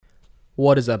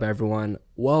What is up, everyone?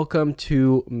 Welcome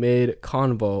to Mid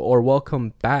Convo, or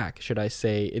welcome back, should I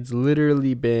say. It's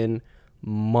literally been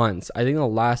months. I think the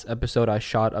last episode I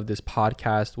shot of this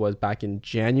podcast was back in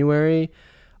January,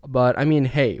 but I mean,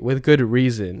 hey, with good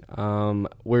reason.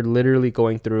 We're literally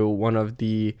going through one of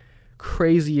the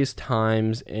craziest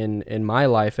times in my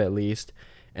life, at least.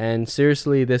 And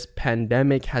seriously, this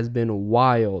pandemic has been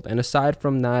wild. And aside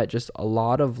from that, just a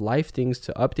lot of life things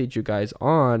to update you guys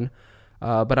on.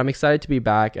 But I'm excited to be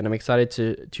back, and I'm excited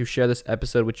to share this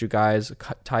episode with you guys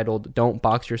titled Don't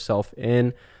Box Yourself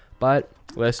In. But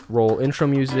let's roll intro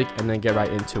music and then get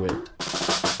right into it.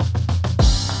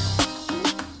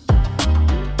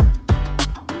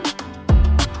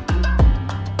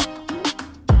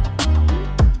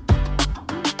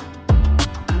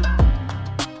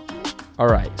 All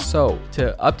right, so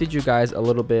to update you guys a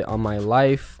little bit on my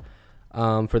life,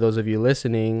 for those of you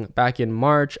listening, back in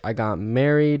March, I got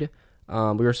married.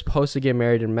 We were supposed to get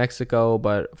married in Mexico,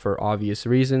 but for obvious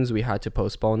reasons, we had to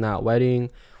postpone that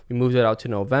wedding. We moved it out to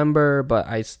November, but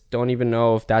I don't even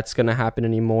know if that's going to happen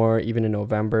anymore, even in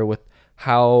November, with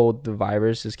how the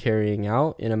virus is carrying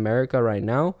out in America right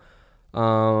now.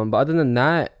 But other than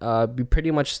that, we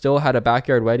pretty much still had a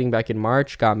backyard wedding back in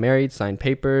March, got married, signed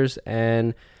papers,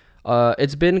 and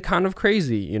it's been kind of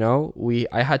crazy, you know.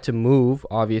 I had to move,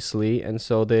 obviously, and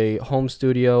so the home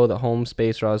studio, the home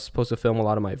space where I was supposed to film a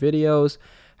lot of my videos,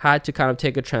 had to kind of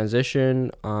take a transition.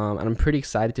 And I'm pretty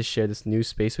excited to share this new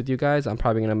space with you guys. I'm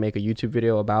probably gonna make a YouTube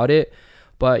video about it.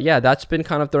 But yeah, that's been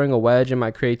kind of throwing a wedge in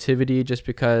my creativity, just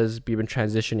because we've been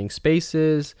transitioning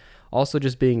spaces. Also,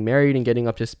 just being married and getting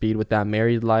up to speed with that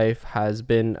married life has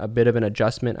been a bit of an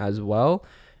adjustment as well.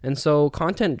 And so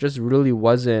content just really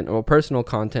wasn't, or personal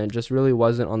content just really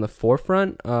wasn't on the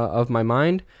forefront of my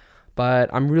mind.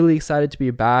 But I'm really excited to be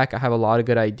back. I have a lot of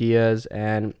good ideas.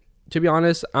 And to be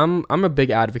honest, I'm a big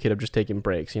advocate of just taking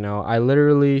breaks. You know, I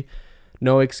literally,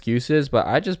 no excuses, but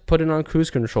I just put it on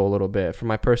cruise control a little bit for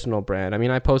my personal brand. I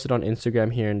mean, I posted on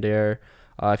Instagram here and there.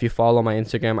 If you follow my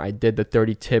Instagram, I did the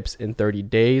 30 tips in 30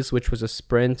 days, which was a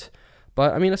sprint.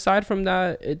 But I mean, aside from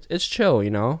that, it's chill, you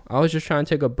know. I was just trying to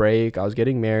take a break. I was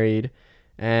getting married,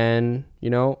 and you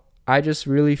know, I just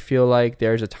really feel like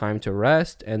there's a time to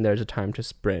rest and there's a time to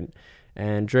sprint.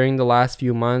 And during the last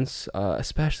few months,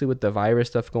 especially with the virus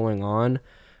stuff going on,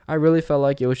 I really felt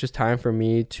like it was just time for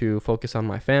me to focus on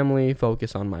my family,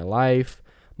 focus on my life,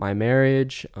 my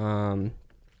marriage.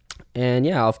 And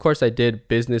yeah, of course I did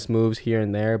business moves here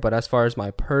and there, but as far as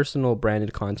my personal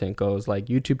branded content goes, like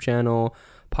YouTube channel,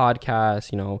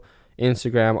 podcast, you know,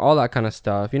 Instagram, all that kind of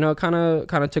stuff, you know, kind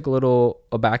of took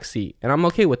a back seat, and I'm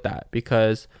okay with that,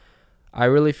 because I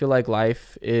really feel like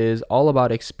life is all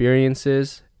about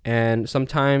experiences, and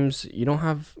sometimes you don't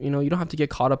have to get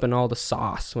caught up in all the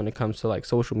sauce when it comes to like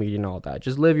social media and all that.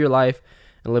 Just live your life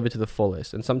and live it to the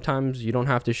fullest. And sometimes you don't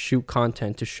have to shoot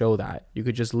content to show that. You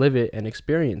could just live it and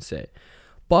experience it.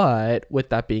 But with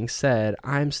that being said,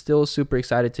 I'm still super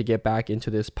excited to get back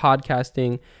into this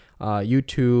podcasting,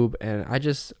 YouTube, and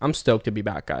I'm stoked to be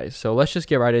back, guys. So let's just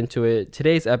get right into it.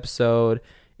 Today's episode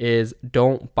is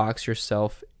Don't Box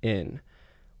Yourself In.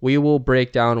 We will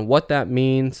break down what that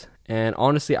means, and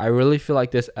honestly, I really feel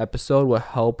like this episode will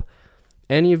help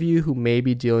any of you who may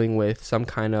be dealing with some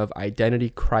kind of identity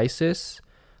crisis.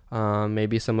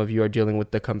 Maybe some of you are dealing with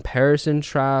the comparison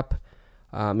trap.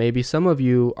 Maybe some of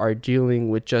you are dealing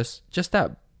with just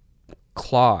that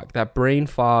clog, that brain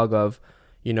fog of,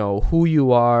 you know, who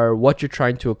you are, what you're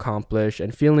trying to accomplish,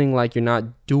 and feeling like you're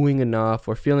not doing enough,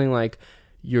 or feeling like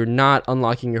you're not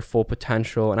unlocking your full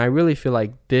potential. And I really feel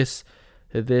like this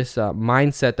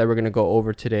mindset that we're going to go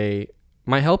over today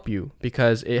might help you,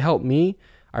 because it helped me.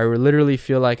 I literally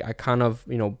feel like I kind of,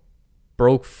 you know,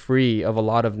 broke free of a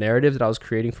lot of narratives that I was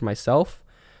creating for myself.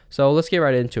 So let's get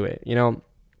right into it. You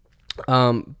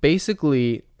know,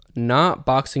 basically, not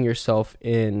boxing yourself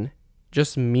in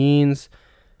just means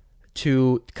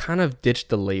to kind of ditch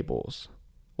the labels.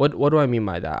 What do I mean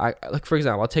by that? Like, for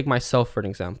example, I'll take myself for an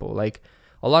example. Like,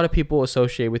 a lot of people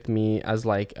associate with me as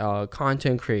like a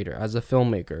content creator, as a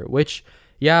filmmaker, which,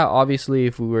 yeah, obviously,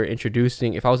 if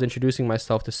I was introducing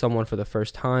myself to someone for the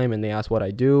first time and they asked what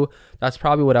I do, that's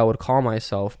probably what I would call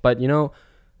myself. But, you know,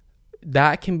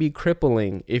 that can be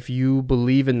crippling if you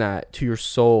believe in that to your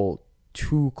soul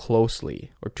too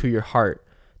closely, or to your heart,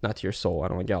 not to your soul. I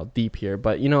don't want to get all deep here,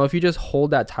 but, you know, if you just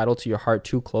hold that title to your heart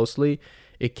too closely,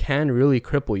 it can really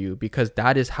cripple you, because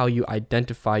that is how you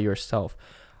identify yourself.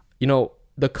 You know,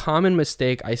 the common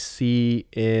mistake I see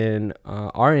in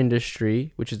our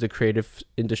industry, which is the creative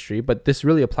industry, but this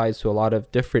really applies to a lot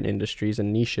of different industries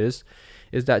and niches,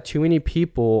 is that too many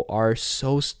people are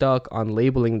so stuck on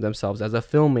labeling themselves as a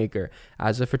filmmaker,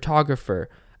 as a photographer,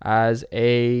 as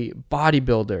a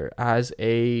bodybuilder, as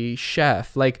a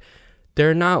chef. Like,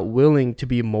 they're not willing to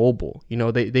be mobile. You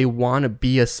know, they want to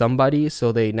be a somebody,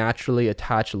 so they naturally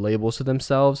attach labels to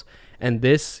themselves. And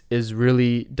this is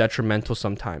really detrimental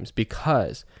sometimes,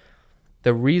 because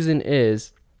the reason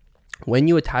is, when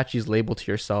you attach these labels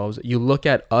to yourselves, you look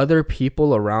at other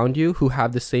people around you who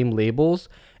have the same labels,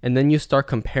 and then you start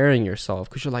comparing yourself,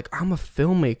 because you're like, I'm a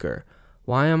filmmaker.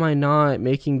 Why am I not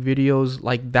making videos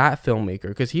like that filmmaker?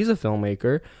 Because he's a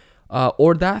filmmaker,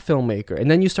 or that filmmaker. And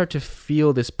then you start to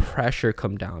feel this pressure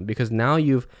come down, because now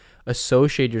you've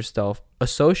associated yourself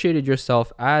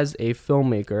as a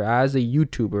filmmaker, as a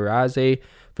YouTuber, as a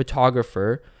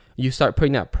photographer. You start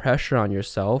putting that pressure on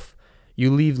yourself.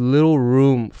 You leave little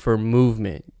room for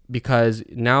movement, because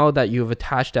now that you've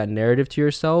attached that narrative to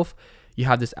yourself, you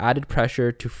have this added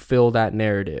pressure to fill that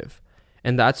narrative.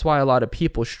 And that's why a lot of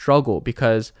people struggle,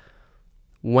 because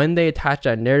when they attach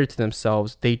that narrative to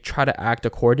themselves, they try to act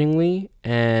accordingly.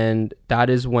 And that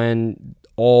is when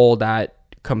all that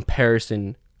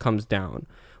comparison comes down.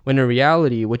 When in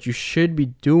reality, what you should be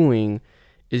doing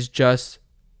is just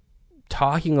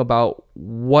talking about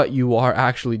what you are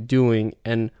actually doing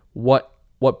and what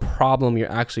problem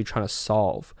you're actually trying to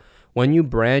solve. When you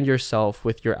brand yourself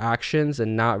with your actions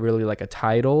and not really like a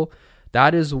title,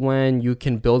 that is when you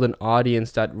can build an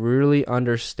audience that really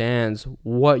understands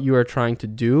what you are trying to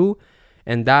do.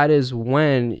 And that is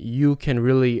when you can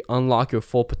really unlock your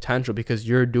full potential, because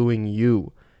you're doing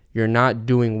you. You're not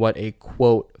doing what a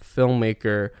quote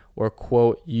filmmaker or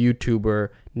quote YouTuber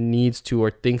needs to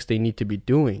or thinks they need to be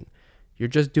doing. You're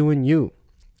just doing you.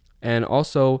 And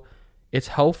also, it's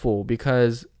helpful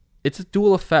because it's a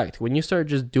dual effect. When you start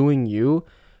just doing you,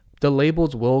 the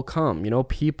labels will come. You know,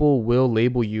 people will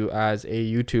label you as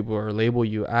a YouTuber or label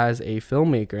you as a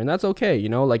filmmaker, and that's okay. You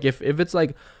know, like if it's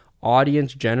like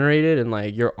audience generated and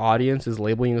like your audience is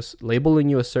labeling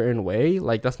you a certain way,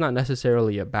 like that's not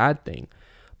necessarily a bad thing.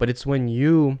 But it's when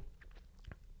you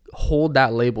hold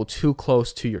that label too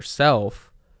close to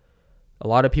yourself, a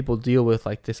lot of people deal with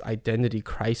like this identity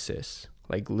crisis,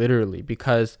 like literally,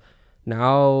 because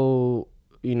now,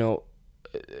 you know,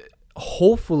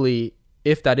 hopefully,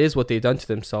 if that is what they've done to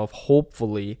themselves,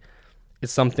 hopefully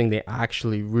it's something they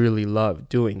actually really love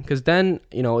doing, because then,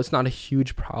 you know, it's not a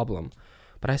huge problem.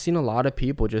 But I've seen a lot of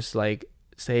people just like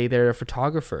say they're a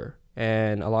photographer,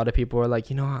 and a lot of people are like,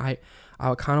 you know, I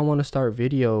kind of want to start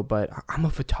video, but I'm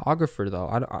a photographer though.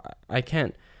 I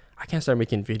can't start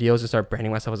making videos and start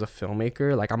branding myself as a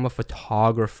filmmaker. Like, I'm a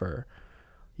photographer.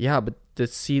 Yeah, but do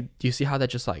you see how that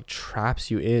just like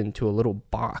traps you into a little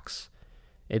box?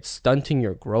 It's stunting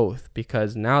your growth,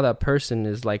 because now that person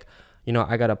is like, you know,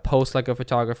 I got to post like a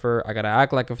photographer. I got to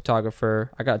act like a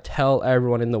photographer. I got to tell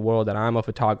everyone in the world that I'm a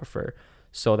photographer,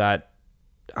 so that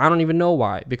I don't even know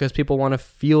why, because people want to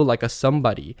feel like a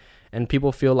somebody, and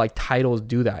people feel like titles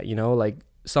do that, you know, like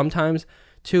sometimes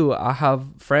too, I have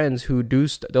friends who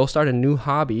they'll start a new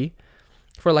hobby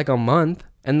for like a month,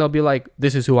 and they'll be like,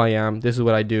 this is who I am. This is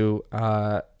what I do.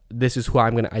 This is who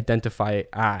I'm going to identify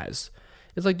as.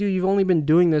 It's like, dude, you've only been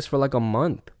doing this for like a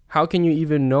month. How can you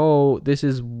even know this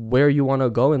is where you want to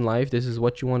go in life? This is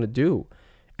what you want to do.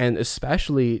 And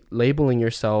especially labeling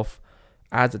yourself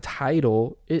as a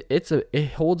title,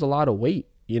 it holds a lot of weight.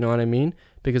 You know what I mean?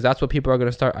 Because that's what people are going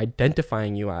to start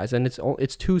identifying you as. And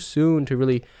it's too soon to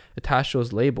really attach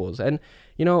those labels. And,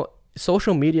 you know,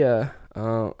 social media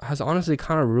has honestly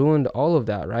kind of ruined all of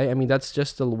that, right? I mean, that's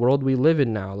just the world we live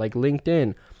in now. Like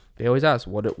LinkedIn, they always ask,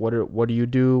 what do you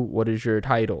do? What is your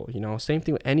title? You know, same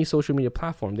thing with any social media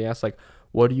platform. They ask like,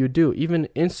 what do you do? Even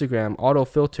Instagram, auto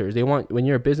filters. They want, when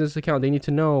you're a business account, they need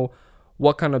to know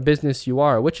what kind of business you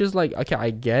are, which is like, okay, I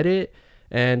get it.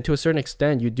 And to a certain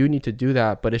extent, you do need to do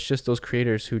that. But it's just those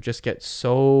creators who just get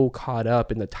so caught up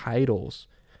in the titles,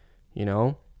 you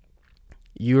know?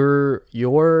 Your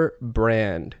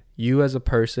brand, you as a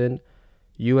person,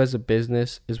 you as a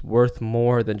business is worth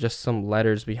more than just some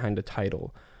letters behind the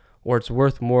title, or it's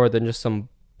worth more than just some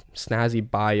snazzy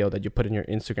bio that you put in your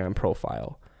Instagram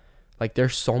profile. Like,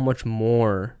 there's so much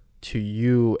more to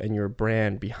you and your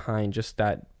brand behind just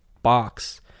that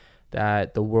box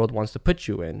that the world wants to put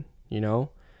you in, you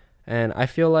know? And I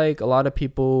feel like a lot of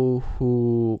people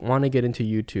who want to get into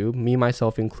YouTube, me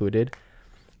myself included,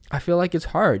 I feel like it's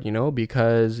hard, you know,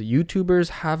 because YouTubers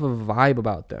have a vibe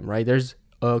about them, right? There's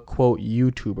a quote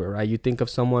YouTuber, right? You think of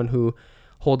someone who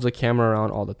holds a camera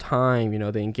around all the time, you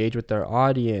know, they engage with their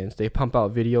audience, they pump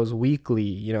out videos weekly,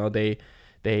 you know, they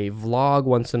vlog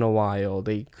once in a while,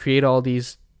 they create all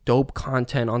these dope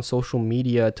content on social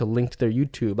media to link to their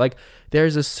YouTube. Like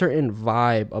there's a certain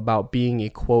vibe about being a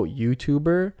quote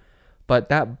YouTuber, but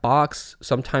that box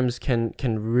sometimes can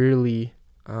really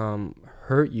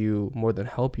hurt you more than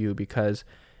help you, because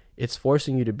it's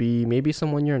forcing you to be maybe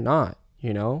someone you're not,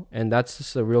 and that's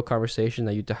just a real conversation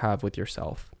that you have to have with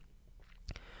yourself.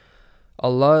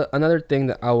 Another thing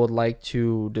that I would like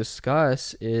to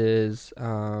discuss is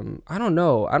I don't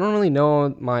really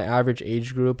know my average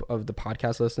age group of the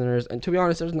podcast listeners, and to be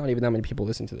honest, there's not even that many people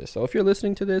listening to this. So if you're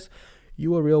listening to this,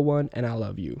 you a real one, and I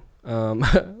love you.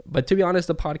 But to be honest,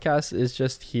 the podcast is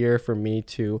just here for me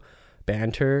to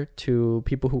banter to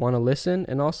people who want to listen,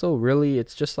 and also really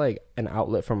it's just like an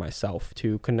outlet for myself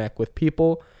to connect with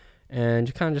people and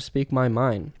to kind of just speak my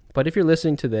mind. But if you're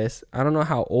listening to this, I don't know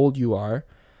how old you are.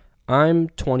 I'm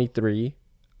 23,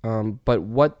 but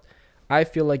what I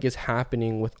feel like is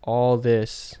happening with all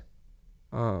this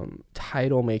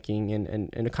title making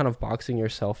and kind of boxing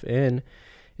yourself in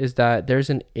is that there's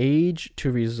an age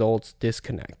to results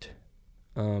disconnect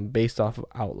based off of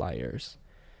outliers.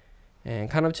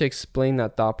 And kind of to explain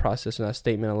that thought process and that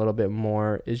statement a little bit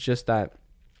more is just that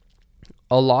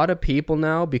a lot of people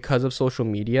now, because of social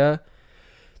media,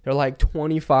 they're like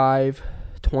 25,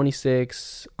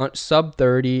 26, sub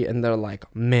 30, and they're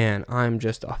like, man, I'm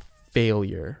just a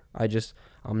failure.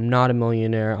 I'm not a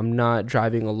millionaire. I'm not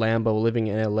driving a Lambo, living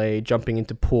in LA, jumping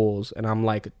into pools, and I'm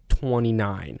like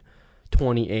 29,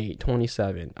 28,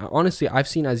 27. Honestly, I've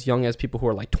seen as young as people who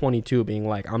are like 22 being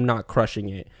like, I'm not crushing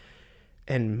it.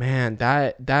 And man,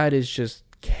 that is just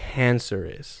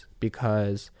cancerous,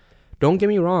 because don't get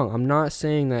me wrong, I'm not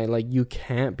saying that like you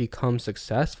can't become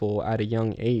successful at a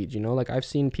young age, like I've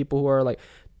seen people who are like,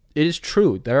 it is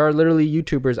true, there are literally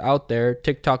YouTubers out there,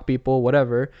 TikTok people,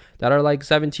 whatever, that are like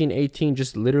 17, 18,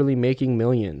 just literally making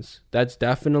millions. That's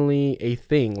definitely a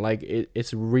thing. Like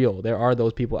it's real. There are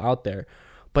those people out there,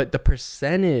 but the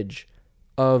percentage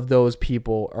of those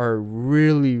people are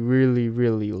really, really,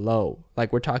 really low.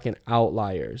 Like we're talking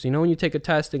outliers. When you take a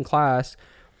test in class,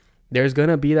 there's going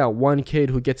to be that one kid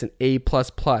who gets an A++, like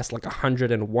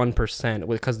 101%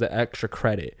 because the extra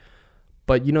credit.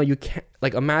 But, you can't,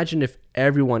 like, imagine if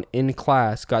everyone in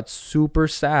class got super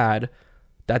sad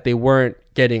that they weren't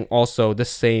getting also the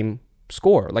same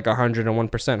score, like 101%,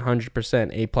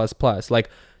 100%, A++. Like,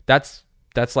 that's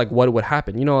like what would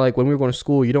happen. Like when we were going to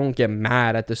school, you don't get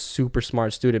mad at the super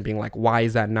smart student being like, why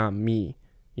is that not me?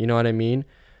 You know what I mean?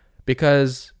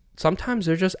 Because sometimes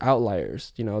they're just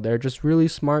outliers, they're just really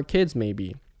smart kids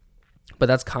maybe. But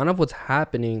that's kind of what's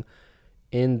happening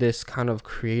in this kind of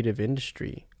creative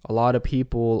industry. A lot of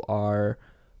people are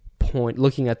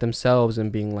looking at themselves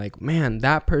and being like, man,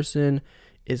 that person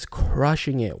is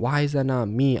crushing it. Why is that not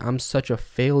me? I'm such a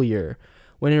failure.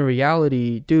 When in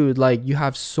reality, dude, like you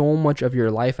have so much of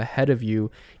your life ahead of you.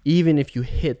 Even if you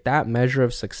hit that measure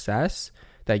of success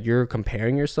that you're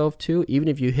comparing yourself to, even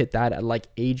if you hit that at like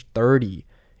age 30,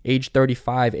 age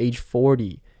 35, age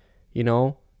 40,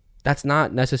 that's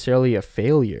not necessarily a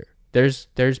failure. There's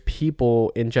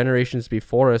people in generations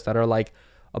before us that are like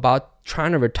about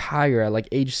trying to retire at like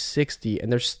age 60,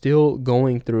 and they're still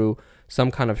going through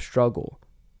some kind of struggle,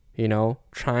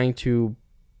 trying to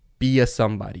be a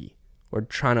somebody or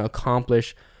trying to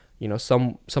accomplish,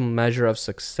 some measure of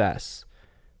success,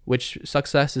 which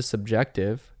success is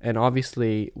subjective. And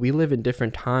obviously we live in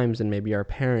different times than maybe our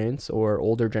parents or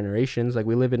older generations. Like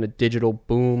we live in a digital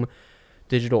boom,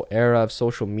 digital era of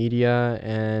social media.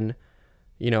 And,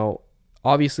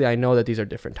 obviously I know that these are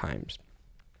different times,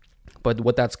 but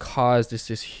what that's caused is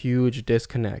this huge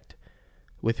disconnect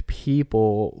with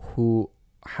people who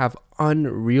have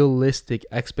unrealistic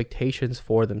expectations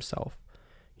for themselves,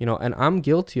 and I'm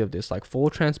guilty of this, like full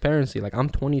transparency. Like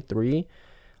I'm 23,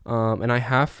 and I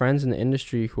have friends in the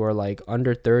industry who are like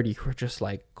under 30 who are just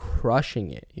like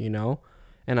crushing it,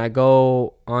 and I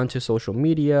go onto social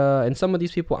media, and some of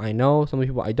these people I know, some of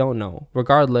the people I don't know.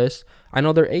 Regardless, I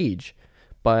know their age,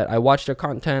 but I watch their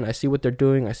content, I see what they're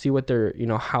doing, I see what they're,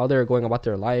 how they're going about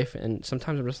their life, and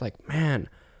sometimes I'm just like, man,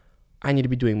 I need to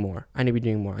be doing more. I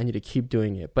need to keep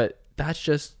doing it. But that's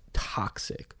just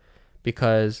toxic,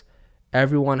 because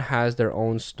everyone has their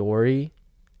own story.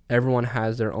 Everyone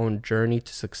has their own journey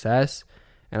to success.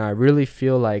 And I really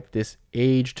feel like this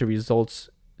age to results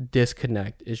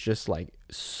disconnect is just like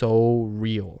so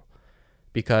real,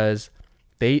 because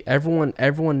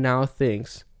everyone now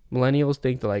thinks, millennials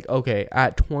think, they're like, okay,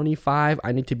 at 25,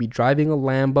 I need to be driving a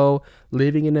Lambo,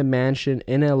 living in a mansion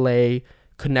in LA,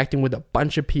 connecting with a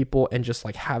bunch of people, and just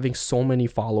like having so many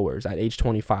followers at age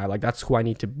 25. Like that's who I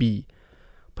need to be.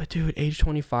 But dude, age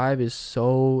 25 is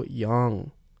so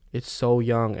young. It's so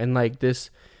young. And like this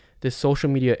this social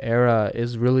media era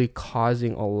is really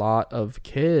causing a lot of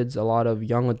kids, a lot of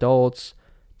young adults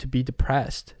to be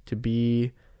depressed, to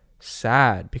be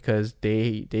sad, because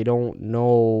they don't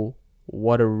know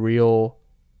what a real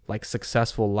like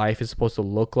successful life is supposed to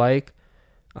look like,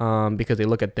 because they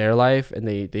look at their life and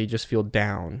they just feel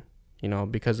down,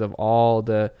 because of all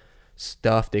the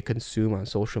stuff they consume on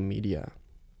social media.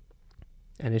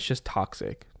 And it's just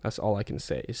toxic. That's all I can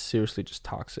say. It's seriously just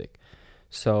toxic.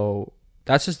 So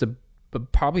that's just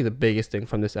probably the biggest thing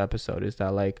from this episode, is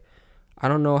that like, I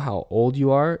don't know how old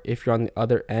you are. If you're on the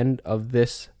other end of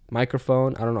this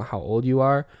microphone, I don't know how old you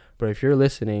are, but if you're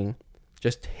listening,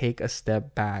 just take a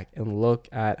step back and look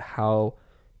at how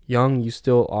young you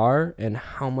still are and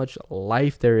how much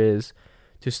life there is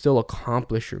to still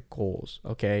accomplish your goals.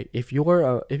 Okay. If you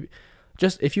were,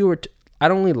 I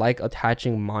don't really like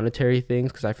attaching monetary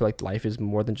things, because I feel like life is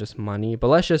more than just money. But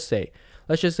let's just say,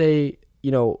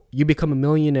 you become a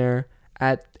millionaire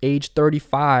at age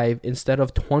 35 instead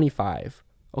of 25.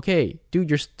 Okay, dude,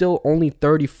 you're still only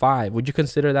 35. Would you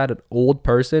consider that an old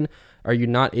person? Are you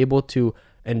not able to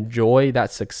enjoy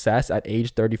that success at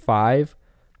age 35?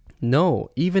 No,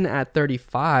 even at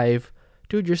 35,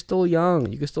 dude, you're still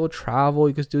young. You can still travel.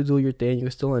 You can still do your thing. You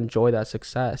can still enjoy that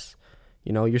success.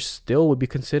 You still would be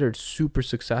considered super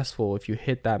successful if you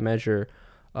hit that measure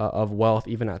of wealth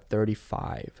even at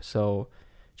 35. So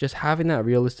just having that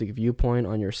realistic viewpoint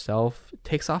on yourself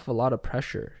takes off a lot of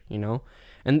pressure,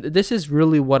 And this is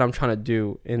really what I'm trying to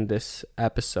do in this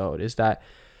episode, is that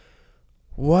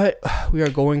what we are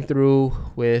going through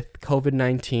with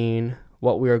COVID-19,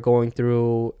 what we are going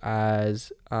through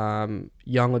as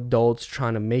young adults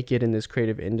trying to make it in this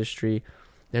creative industry,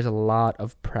 there's a lot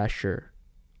of pressure.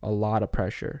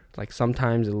 Like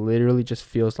sometimes it literally just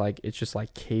feels like it's just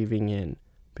like caving in,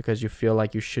 because you feel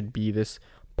like you should be this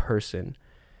person.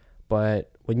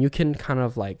 But when you can kind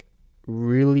of like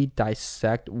really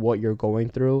dissect what you're going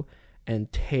through and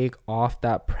take off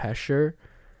that pressure,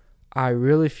 I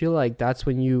really feel like that's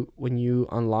when you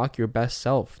unlock your best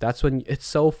self. That's when it's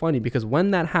so funny, because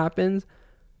when that happens,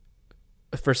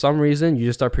 for some reason, you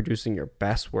just start producing your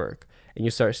best work and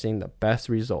you start seeing the best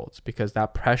results, because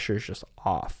that pressure is just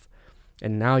off.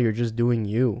 And now you're just doing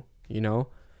you.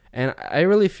 And I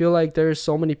really feel like there's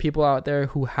so many people out there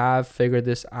who have figured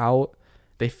this out.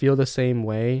 They feel the same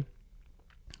way.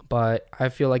 But I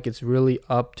feel like it's really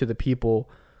up to the people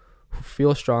who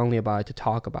feel strongly about it to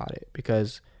talk about it.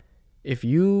 Because if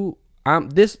you,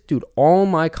 all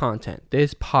my content,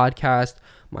 this podcast,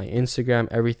 my Instagram,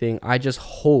 everything, I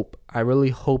really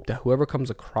hope that whoever comes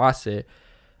across it,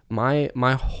 my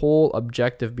whole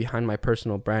objective behind my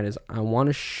personal brand is I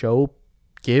want to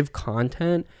give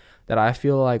content that I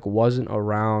feel like wasn't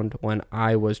around when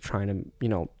I was trying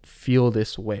to, feel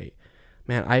this way.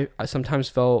 Man, I sometimes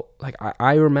felt like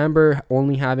I remember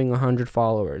only having 100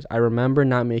 followers. I remember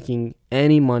not making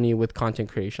any money with content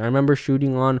creation. I remember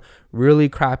shooting on really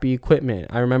crappy equipment.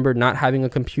 I remember not having a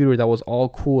computer that was all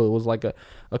cool. It was like a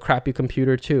crappy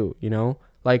computer too,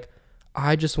 Like,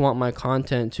 I just want my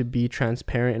content to be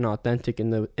transparent and authentic in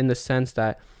the sense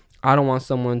that I don't want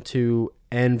someone to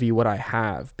envy what I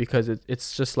have, because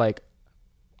it's just like,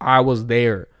 I was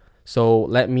there. So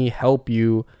let me help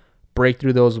you break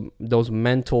through those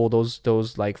mental,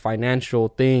 those like financial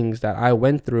things that I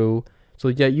went through,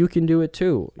 so that you can do it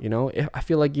too. I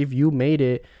feel like if you made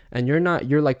it and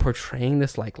you're like portraying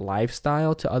this like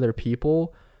lifestyle to other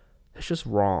people, it's just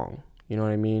wrong. You know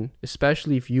what I mean?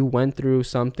 Especially if you went through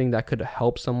something that could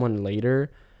help someone later,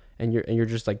 and you're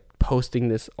just like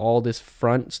posting all this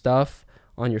front stuff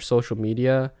on your social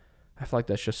media. I feel like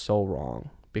that's just so wrong,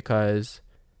 because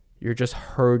you're just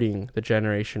hurting the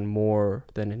generation more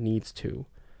than it needs to.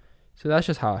 So that's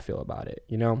just how I feel about it,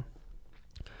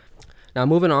 Now,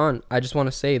 moving on, I just want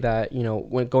to say that,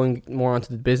 when going more onto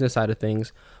the business side of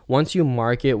things, once you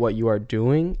market what you are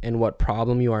doing and what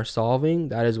problem you are solving,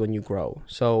 that is when you grow.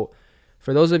 So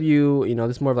for those of you,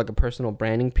 this is more of like a personal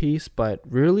branding piece, but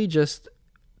really just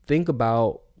think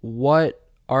about, what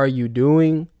are you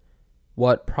doing?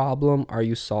 What problem are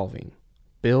you solving?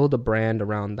 Build a brand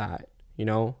around that.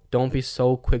 Don't be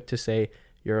so quick to say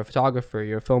you're a photographer,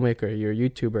 you're a filmmaker, you're a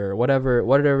YouTuber,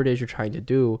 whatever it is you're trying to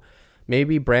do.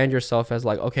 Maybe brand yourself as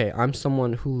like, okay, I'm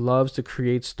someone who loves to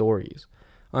create stories.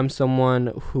 I'm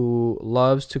someone who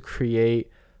loves to create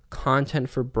content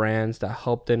for brands that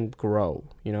help them grow.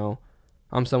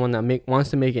 I'm someone that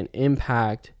wants to make an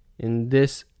impact in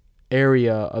this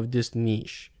area of this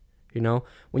niche.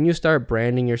 When you start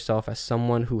branding yourself as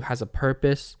someone who has a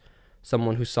purpose,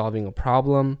 someone who's solving a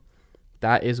problem,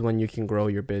 that is when you can grow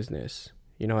your business.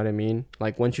 You know what I mean?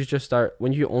 Like, when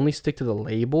you only stick to the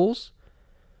labels,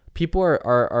 People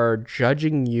are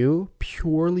judging you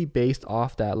purely based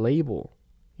off that label.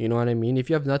 You know what I mean? If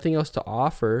you have nothing else to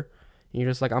offer and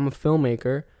you're just like, I'm a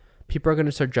filmmaker, people are going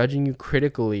to start judging you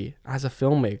critically as a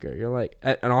filmmaker. You're like,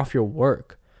 and off your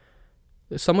work.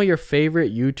 Some of your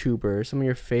favorite YouTubers, some of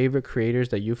your favorite creators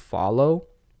that you follow,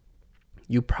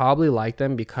 you probably like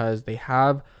them because they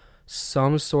have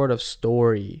some sort of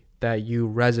story that you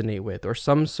resonate with, or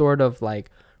some sort of like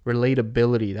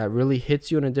relatability that really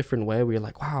hits you in a different way where you're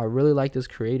like, wow, I really like this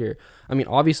creator. I mean,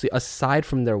 obviously, aside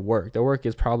from their work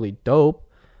is probably dope,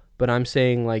 but I'm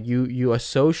saying like you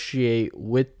associate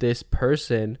with this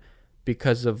person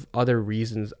because of other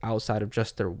reasons outside of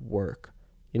just their work.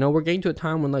 You know, we're getting to a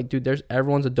time when like, dude,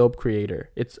 everyone's a dope creator.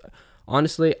 It's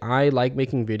honestly, I like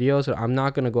making videos, and I'm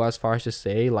not going to go as far as to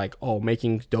say like, oh,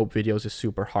 making dope videos is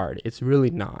super hard. It's really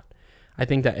not. I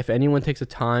think that if anyone takes the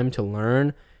time to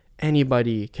learn,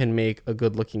 anybody can make a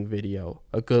good looking video,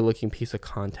 a good looking piece of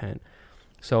content.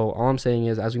 So all I'm saying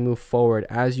is, as we move forward,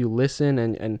 as you listen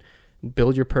and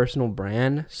build your personal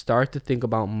brand, start to think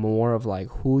about more of like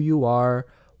who you are,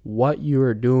 what you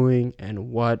are doing, and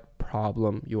what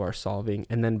problem you are solving,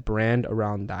 and then brand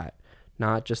around that,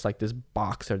 not just like this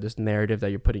box or this narrative that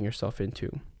you're putting yourself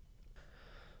into.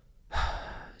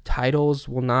 Titles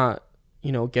will not,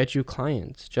 get you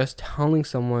clients. Just telling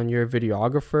someone you're a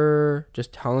videographer,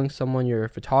 just telling someone you're a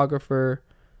photographer,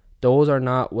 those are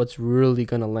not what's really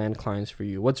going to land clients for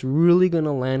you. What's really going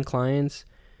to land clients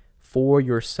for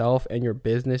yourself and your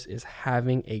business is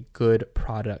having a good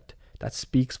product that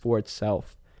speaks for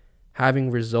itself, having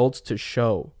results to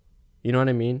show. You know what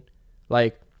I mean?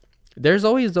 Like, there's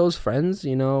always those friends,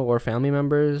 or family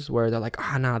members where they're like,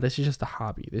 nah, this is just a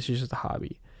hobby. This is just a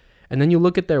hobby. And then you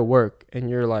look at their work and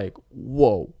you're like,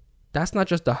 whoa, that's not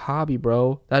just a hobby,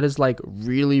 bro. That is like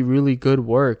really, really good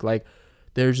work. Like,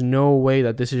 there's no way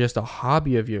that this is just a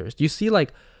hobby of yours. Do you see,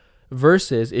 like,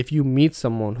 versus if you meet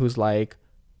someone who's like,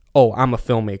 oh, I'm a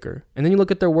filmmaker. And then you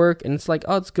look at their work and it's like,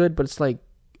 oh, it's good. But it's like,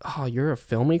 oh, you're a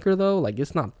filmmaker though? Like,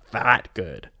 it's not that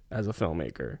good as a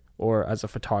filmmaker or as a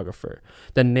photographer.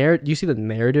 Do you see the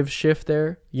narrative shift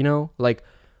there? Like,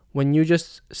 when you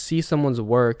just see someone's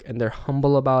work and they're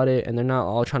humble about it and they're not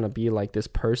all trying to be like this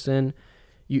person,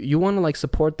 you want to like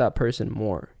support that person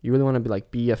more. You really want to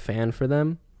be a fan for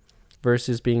them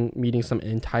versus meeting some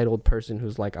entitled person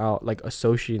who's like out, like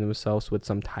associating themselves with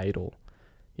some title.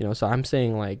 So I'm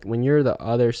saying, like, when you're the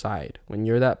other side, when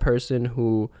you're that person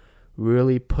who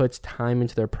really puts time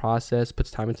into their process,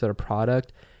 puts time into their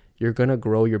product, you're going to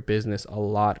grow your business a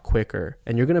lot quicker,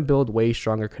 and you're going to build way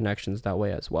stronger connections that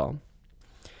way as well.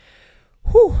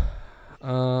 Whew.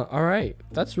 All right.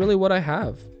 That's really what I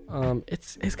have.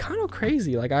 It's kind of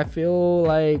crazy. Like, I feel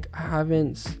like I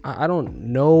don't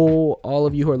know all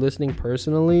of you who are listening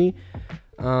personally,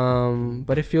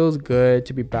 but it feels good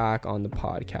to be back on the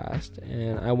podcast,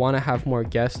 and I want to have more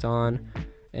guests on,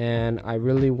 and I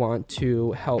really want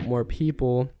to help more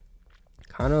people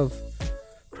kind of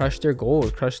crush their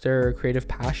goals, crush their creative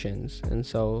passions. And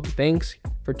so thanks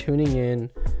for tuning in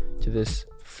to this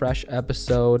fresh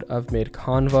episode of Mid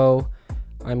Convo.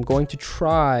 I'm going to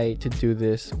try to do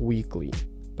this weekly,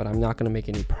 but I'm not going to make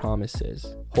any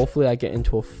promises. Hopefully I get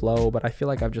into a flow, but I feel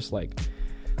like I've just like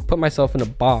put myself in a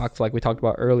box, like we talked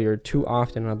about earlier, too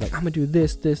often. And I'm like, I'm gonna do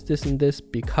this, and this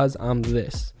because I'm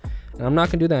this. And I'm not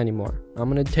gonna do that anymore. I'm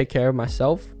gonna take care of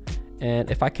myself.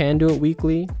 And if I can do it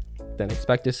weekly, then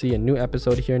expect to see a new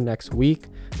episode here next week.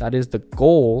 That is the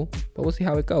goal, but we'll see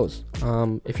how it goes.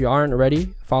 If you aren't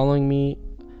already, follow me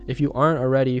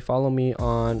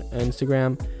on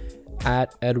Instagram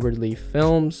at Edward Lee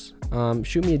Films.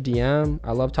 Shoot me a DM.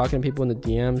 I love talking to people in the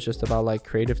DMs just about like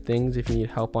creative things if you need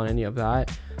help on any of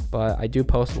that. But I do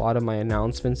post a lot of my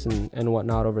announcements and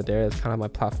whatnot over there. It's kind of my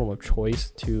platform of choice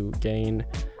to gain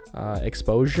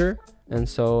exposure. And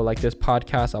so like this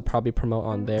podcast, I'll probably promote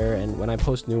on there. And when I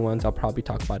post new ones, I'll probably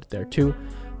talk about it there too.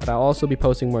 But I'll also be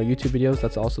posting more YouTube videos.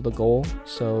 That's also the goal.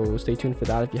 So stay tuned for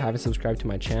that if you haven't subscribed to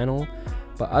my channel.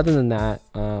 But other than that,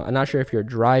 I'm not sure if you're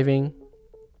driving,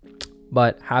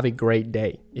 but have a great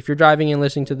day. If you're driving and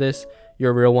listening to this,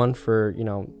 you're a real one for,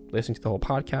 listening to the whole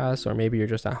podcast, or maybe you're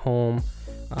just at home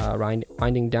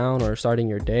winding down or starting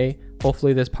your day.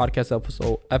 Hopefully this podcast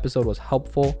episode was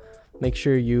helpful. Make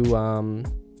sure you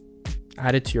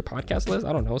add it to your podcast list.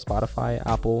 I don't know, Spotify,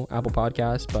 Apple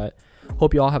Podcasts, but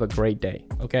hope you all have a great day.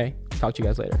 Okay. Talk to you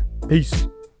guys later. Peace.